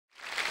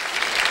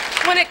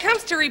When it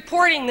comes to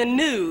reporting the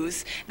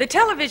news, the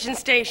television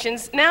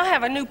stations now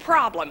have a new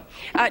problem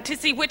to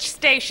see which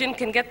station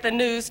can get the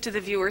news to the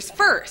viewers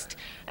first.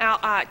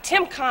 Now,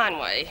 Tim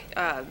Conway,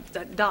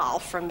 the doll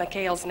from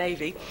McHale's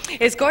Navy,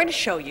 is going to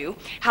show you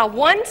how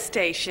one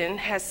station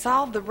has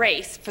solved the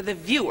race for the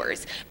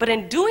viewers, but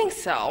in doing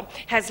so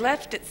has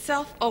left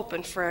itself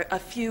open for a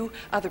few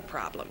other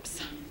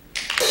problems.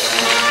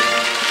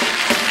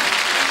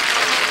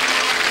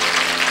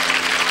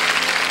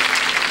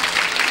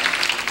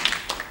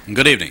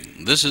 Good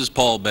evening. This is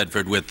Paul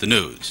Bedford with the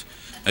news.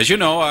 As you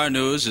know, our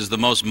news is the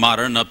most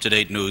modern,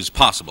 up-to-date news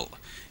possible.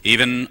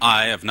 Even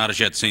I have not as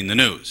yet seen the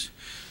news.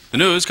 The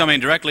news coming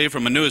directly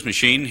from a news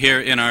machine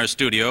here in our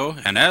studio,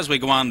 and as we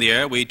go on the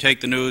air, we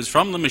take the news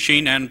from the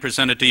machine and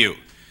present it to you.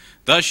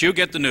 Thus, you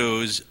get the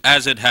news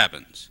as it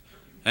happens.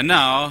 And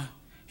now,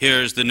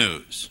 here's the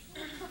news.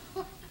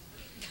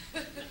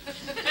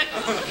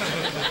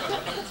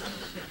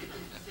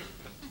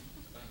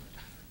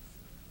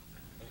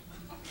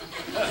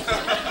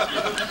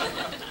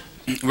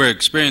 We're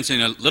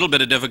experiencing a little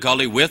bit of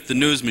difficulty with the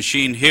news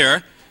machine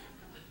here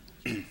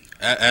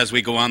as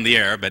we go on the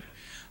air, but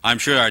I'm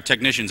sure our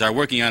technicians are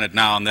working on it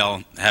now, and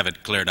they'll have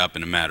it cleared up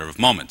in a matter of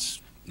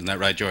moments. Isn't that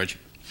right, George?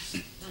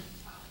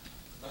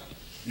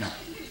 No.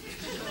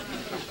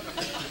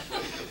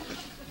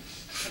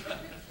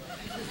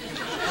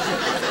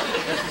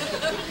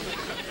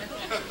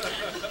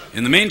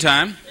 In the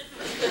meantime,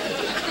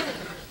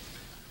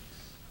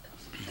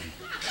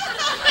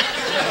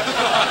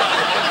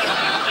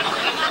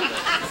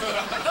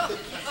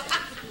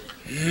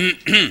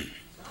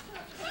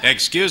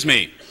 excuse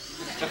me.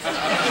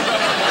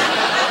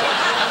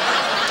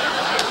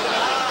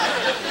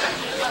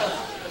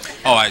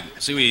 Oh, I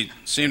see we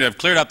seem to have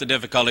cleared up the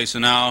difficulty, so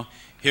now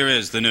here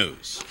is the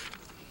news.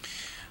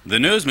 The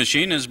news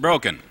machine is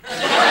broken.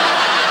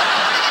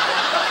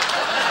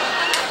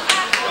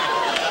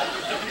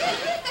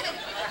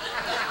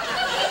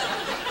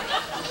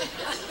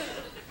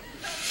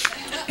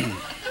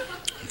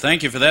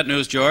 Thank you for that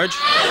news, George.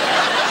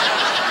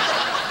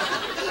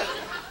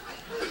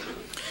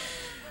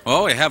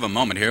 Well, we have a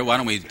moment here. Why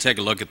don't we take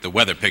a look at the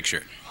weather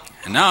picture?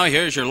 And now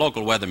here's your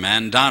local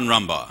weatherman, Don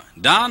Rumbaugh.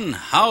 Don,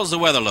 how's the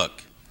weather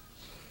look?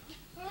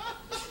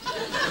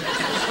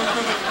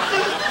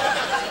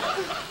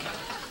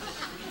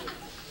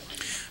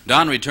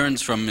 Don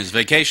returns from his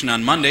vacation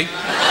on Monday.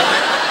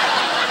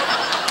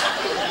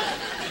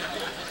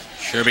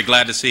 Sure be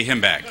glad to see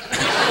him back.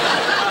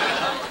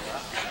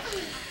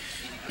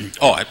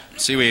 Oh, I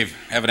see we've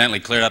evidently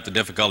cleared up the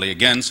difficulty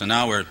again, so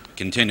now we're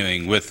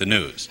continuing with the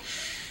news.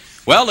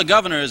 Well, the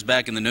governor is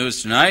back in the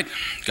news tonight.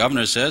 The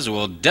governor says there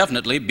will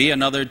definitely be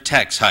another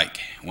tax hike.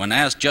 When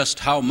asked just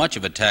how much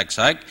of a tax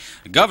hike,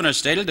 the governor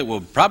stated it will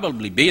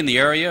probably be in the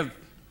area of...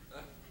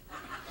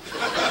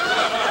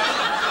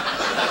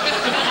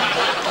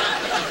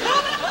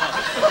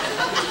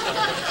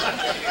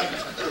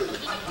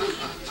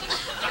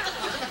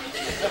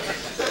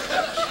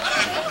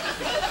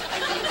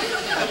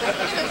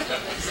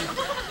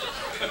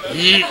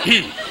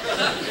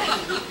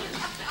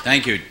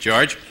 Thank you,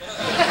 George.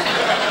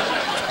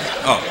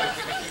 Oh,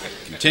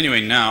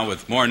 continuing now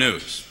with more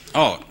news.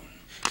 Oh,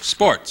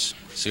 sports.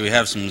 See, we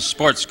have some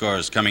sports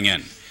scores coming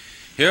in.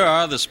 Here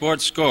are the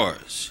sports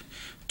scores.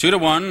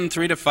 2-1,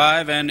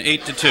 3-5, and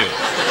 8-2.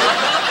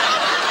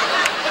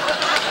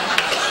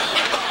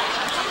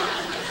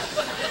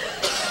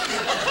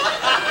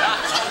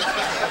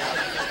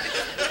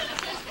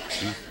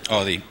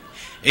 Oh, the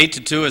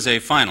 8-2 is a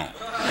final.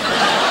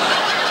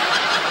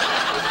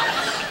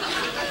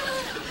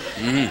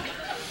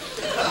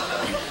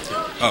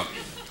 Oh,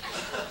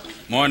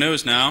 more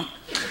news now.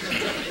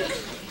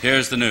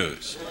 Here's the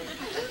news.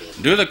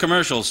 Do the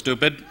commercial,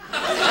 stupid.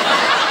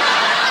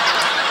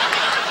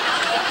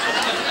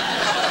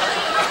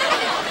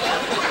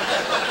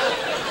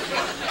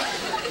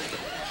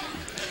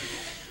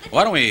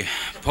 Why don't we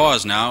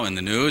pause now in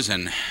the news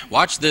and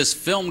watch this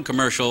film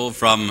commercial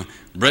from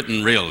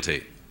Britain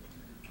Realty.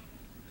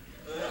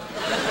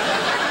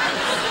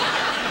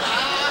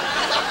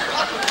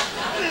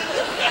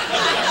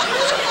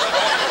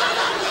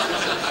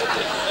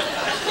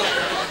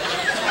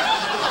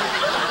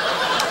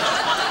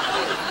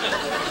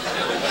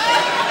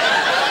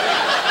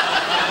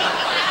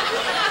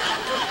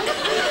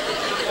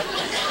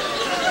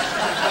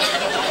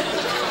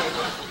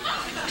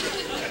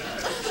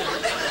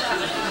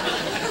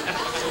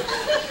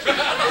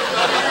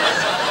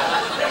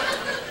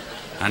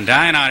 I'm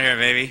dying out here,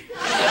 baby.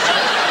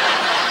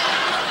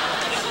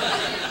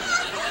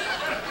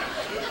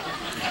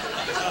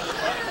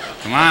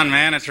 Come on,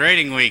 man, it's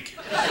rating week.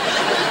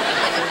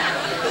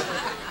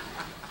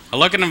 A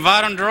look in the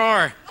bottom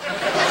drawer.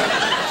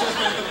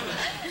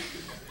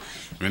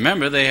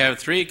 Remember, they have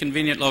 3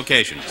 convenient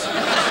locations.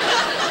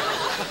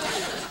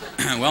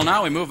 Well,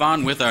 now we move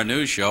on with our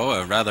news show,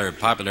 a rather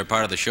popular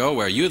part of the show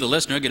where you, the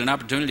listener, get an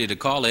opportunity to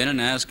call in and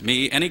ask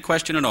me any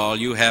question at all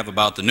you have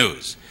about the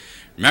news.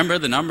 Remember,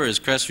 the number is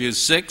Crestview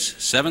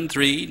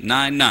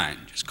 67399.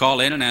 Just call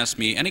in and ask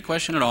me any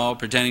question at all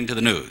pertaining to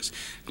the news.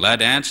 Glad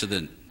to answer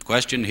the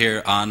question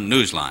here on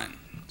Newsline.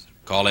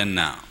 Call in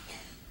now.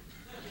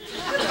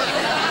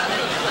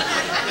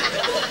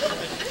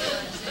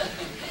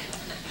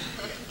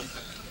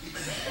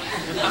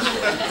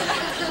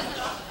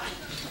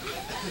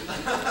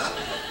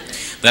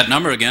 That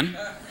number again,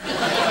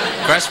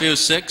 Crestview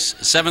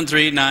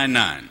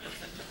 67399.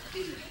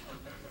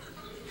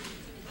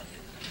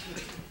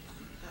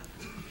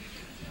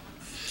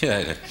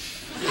 Yeah.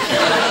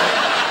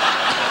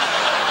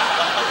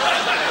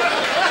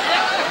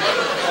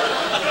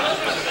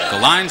 The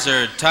lines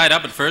are tied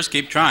up at first.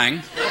 Keep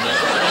trying.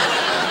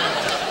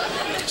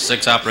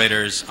 6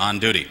 operators on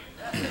duty.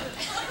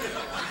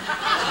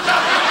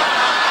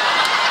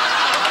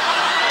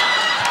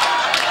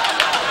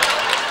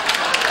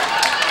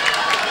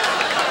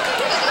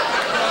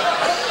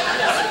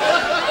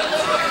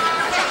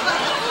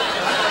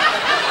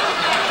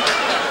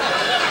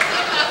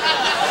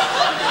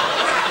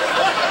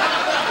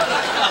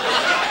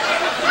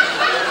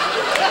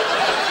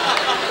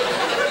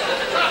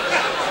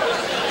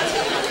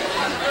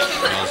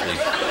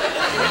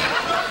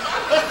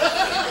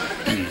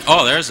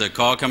 Oh, there's a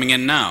call coming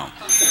in now.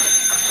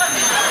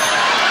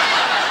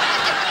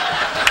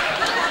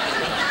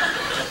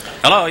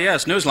 Hello,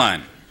 yes,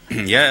 Newsline.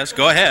 Yes,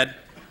 go ahead.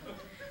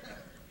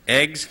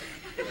 Eggs,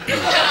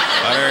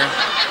 butter,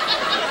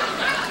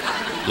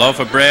 loaf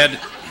of bread.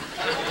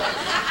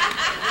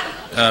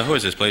 Who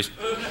is this, please?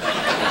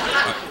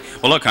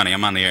 Well, look, honey,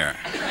 I'm on the air.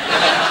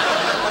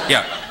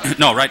 Yeah,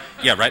 no, right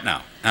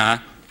now.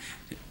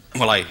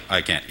 Well, I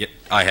can't. Yeah,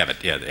 I have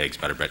it. Yeah, the eggs,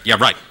 butter, bread. Yeah,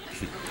 right.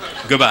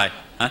 Goodbye.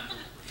 Huh?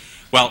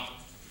 Well,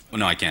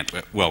 no, I can't.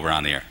 Well, we're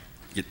on the air.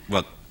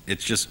 Well,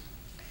 it's just...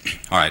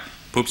 All right.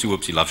 Poopsie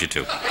Whoopsie loves you,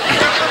 too.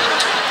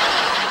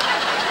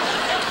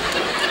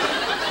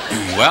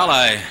 Well,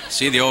 I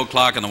see the old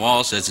clock on the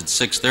wall says it's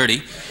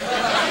 6:30.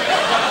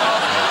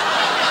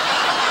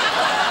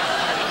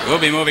 We'll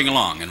be moving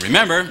along. And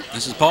remember,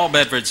 this is Paul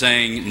Bedford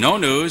saying, no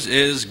news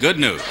is good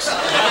news.